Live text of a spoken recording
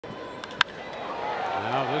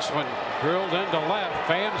Now this one drilled into left.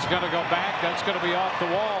 Pham's going to go back. That's going to be off the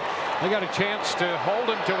wall. They got a chance to hold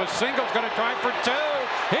him to a single. He's going to try for two.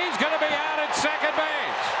 He's going to be out at second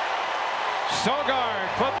base. Sogard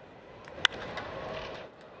put.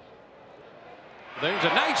 There's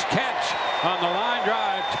a nice catch on the line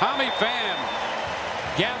drive. Tommy Pham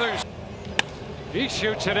gathers. He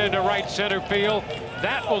shoots it into right center field.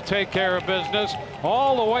 That will take care of business.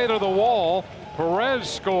 All the way to the wall. Perez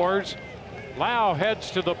scores. Lau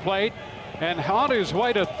heads to the plate. And on his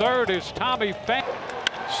way to third is Tommy Pham.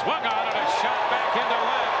 Swung on and a shot back into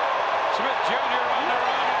left. Smith Jr. on the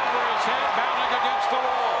run over his head, bounding against the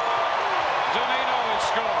wall. Zunino has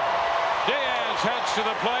scored. Diaz heads to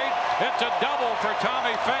the plate. It's a double for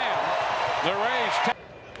Tommy Pham. The Rays.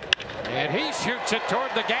 And he shoots it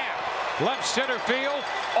toward the gap. Left center field,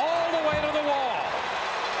 all the way to the wall.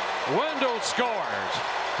 Wendell scores.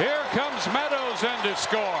 Here comes Meadows in to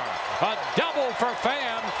score. A double for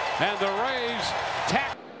Pham, and the Rays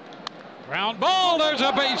tack. Ground ball. There's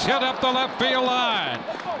a base hit up the left field line.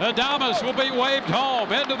 Adames will be waved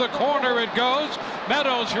home. Into the corner it goes.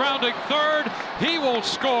 Meadows rounding third. He will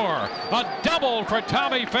score. A double for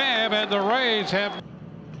Tommy Pham, and the Rays have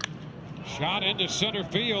shot into center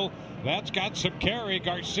field. That's got some carry.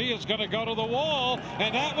 Garcia's going to go to the wall,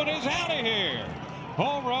 and that one is out of here.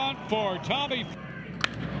 Home run for Tommy.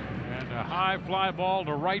 And a high fly ball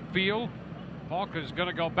to right field. Hawk is going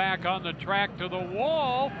to go back on the track to the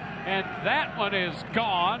wall, and that one is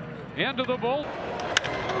gone into the bull.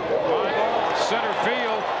 Fly ball center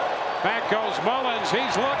field. Back goes Mullins.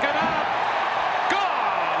 He's looking up.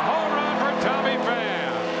 Gone. Home run for Tommy Pham.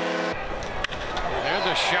 There's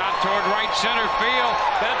a shot toward right center field.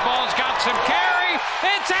 That ball's got some carry.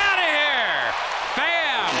 It's out of here.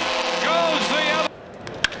 Pham goes the other.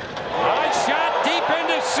 High shot deep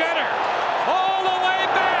into center. All the way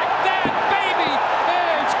back. That baby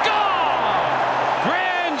is gone.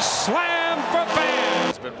 Grand slam for Pham.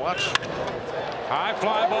 It's been watched. High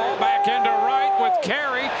fly ball back into right with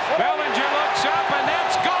carry. Bellinger looks up, and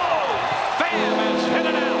that's gone. Pham has hit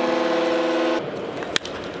it out.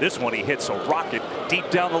 This one he hits a rocket deep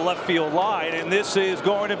down the left field line, and this is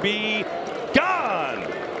going to be gone.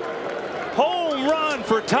 Home run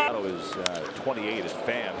for Tom. Is 28 as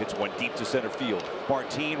Pham hits one deep to center field.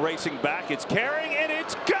 Martin racing back. It's carrying, and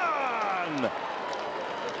it's gone.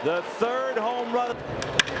 The third home run.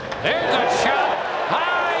 There's a shot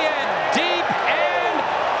high and deep and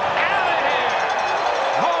out of here.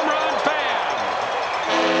 Home run Pham.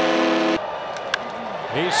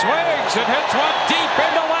 He swings and hits one deep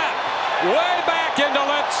into left. Way back into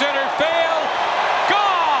left center field.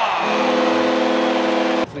 Gone.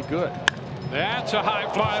 Good. That's a high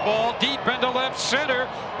fly ball deep into left center.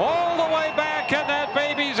 All the way back, and that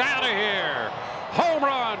baby's out of here. Home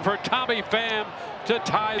run for Tommy Pham to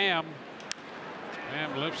tie Pham.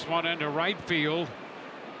 Pham lifts one into right field.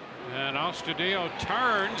 And Astudillo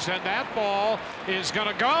turns, and that ball is going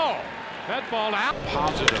to go. That ball out.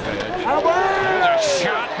 Positive edge. There's a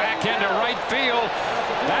shot back into right field.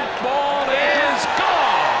 That ball is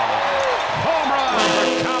gone. Home run for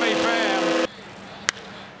Tommy Pham.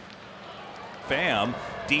 Pham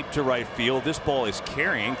deep to right field. This ball is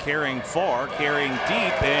carrying far, carrying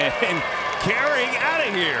deep, and carrying out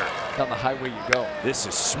of here. Down the highway you go. This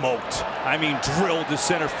is smoked. I mean, drilled to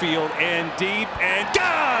center field and deep and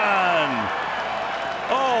gone.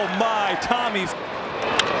 Oh my, Tommy.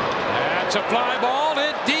 That's a fly ball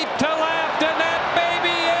hit deep to left, and that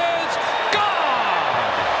baby is gone.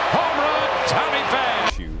 Home run, Tommy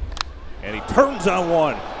Pham. And he turns on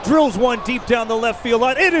one, drills one deep down the left field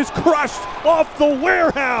line. It is crushed off the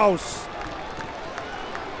warehouse.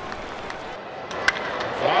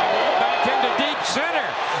 Fly ball back into deep center.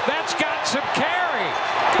 That's got some carry.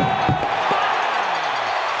 Goodbye.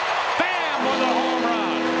 Pham with a home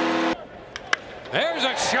run. There's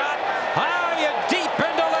a shot high and deep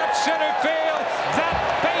into left center field. That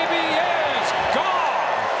baby is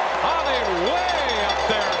gone. On the way up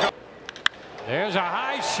there. There's a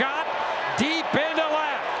high shot deep into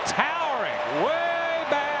left. Towering way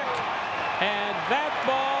back. And that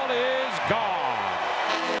ball is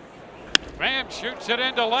gone. Pham shoots it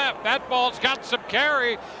into left. That ball's got some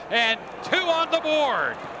carry, and two on the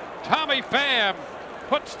board. Tommy Pham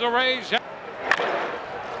puts the Rays out.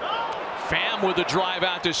 Pham with a drive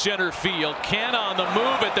out to center field. Ken on the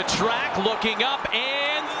move at the track, looking up,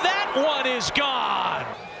 and that one is gone.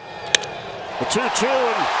 The 2-2,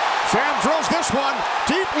 and Pham drills this one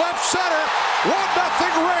deep left center. 1-0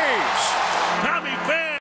 Rays.